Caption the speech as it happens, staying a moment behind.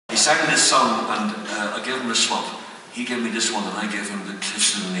sang this song and I gave him a swap. He gave me this one and I gave him the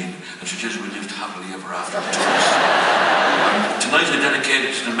Cliffs of the Name. And she says we lived happily ever after between us. And tonight I dedicate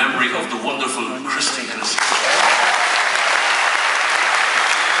it to the memory of the wonderful Christy.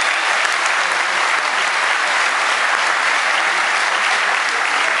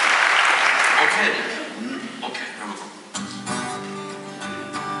 Okay, here we go.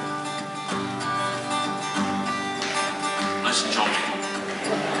 Nice and jaunty.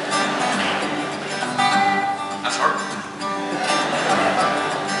 That's her.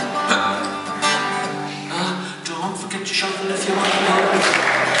 Don't forget to shovel if you want to go.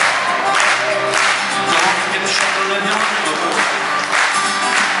 Don't forget to shovel if you want to go.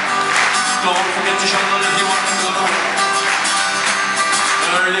 Don't forget to shovel if you want to go.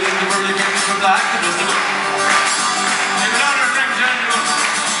 Early in the early games from black and just a go. Give it out of things and go.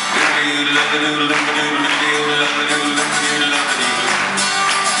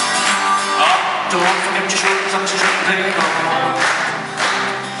 Don't forget your shoulders on certain day, no.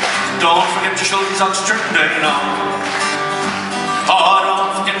 Don't forget your shoulders on certain day, no. Oh,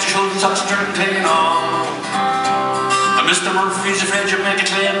 don't forget your shoulders on certain day, no. And Mr. Murphy's afraid you'll make a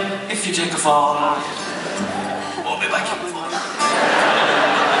claim if you take a fall. Won't be back in the fall.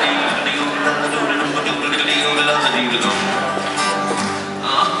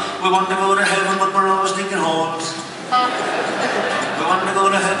 We want to go to heaven, but we're always digging holes. We want to go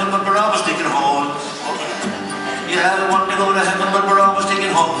to heaven, but we're always digging holes. Yeah, we want to go to heaven, but we're always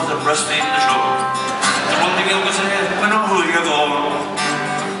digging holes and breastfeeding the show. The one thing you can say, we know who you're going.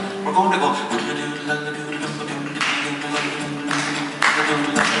 We're going to go.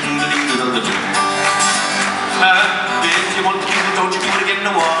 If you want to do it, don't you do it again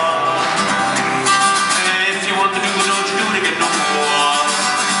no more. If you want to do it, don't you do it again no more.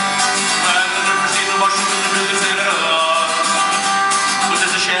 I've never seen a Washington in the building say that but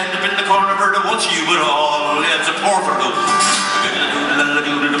there's a shed up in the corner where there wants you at all. Yeah, it's a porter though. Here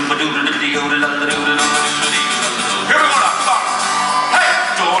we go now, come on. Hey,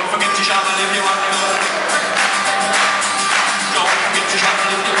 don't forget to shovel if you want to go. Don't forget to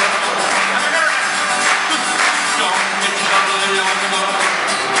shovel if you want to go. Don't forget to shovel if you want to go.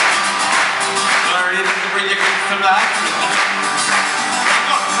 Sorry, you didn't bring your kids to back.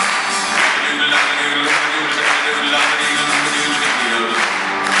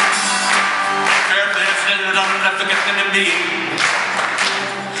 After getting in the beat.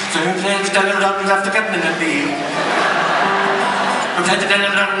 Fair play, standing up after getting in the beat. Pretend to stand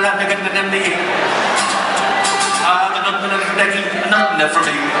up after getting in the beat. I've nothing for Becky, nothing for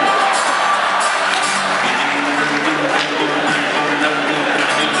me.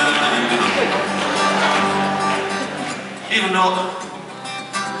 Even though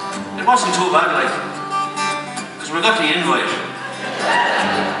it wasn't too bad, like, because we got the invite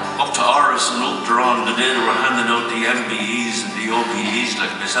up to Oris and up on the day they were handing out the MBEs and the OBEs, like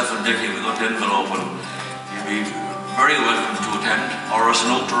myself and Dickie, we got the envelope and you'd be very welcome to attend Oris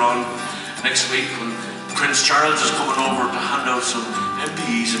and Upteron next week when Prince Charles is coming over to hand out some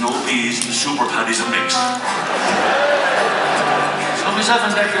MBEs and OBEs and super paddies and mix. So myself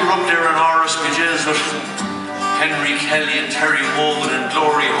and Dickie were up there in Oris, which is with Henry Kelly and Terry Wogan and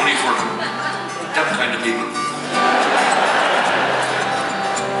Gloria Honeyford, them kind of people.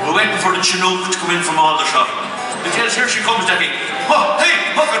 We're waiting for the Chinook to come in from all the shop. Because here she comes, Debbie. Oh,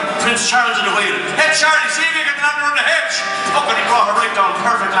 hey, look at Prince Charles in the wheel. Hey, Charlie, see if you can land her on the hedge. Look, and he brought her right down,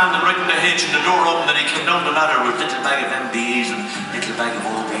 perfect landing right in the hedge, and the door opened, and he came down the ladder with a little bag of MBEs and a little bag of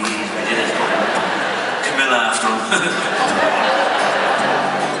OBEs. We did it. Camilla after him.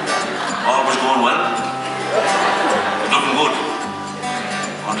 All was going well. Looking good.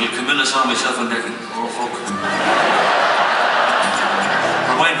 Until Camilla saw myself and Debbie. Oh, fuck.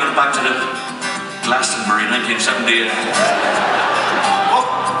 Her mind went back to the Glastonbury 1978. Oh,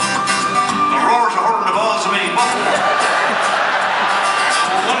 the roars are hurting the balls of me. Oh.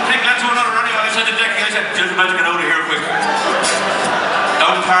 One thing led to another anyway. I said to Dickie, I said, just about to get out of here quick.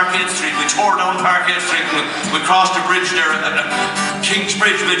 Down Parkhead Street, we tore down Parkhead Street and we crossed the bridge there at King's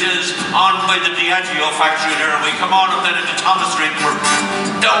Bridge, which is on by the Diageo factory there, and we come on up then into Thomas Street and we're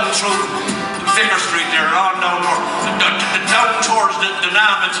down through Vicar Street there, and on down towards the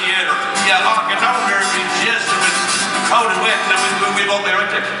Nama Theatre. Yeah, oh, get down there, yes, the crowd is waiting, and we'll go there right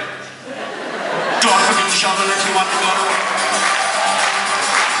there. Don't forget to shovel if you want to go.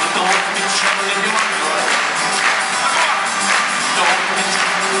 Don't forget to shovel if you want to go. Don't forget to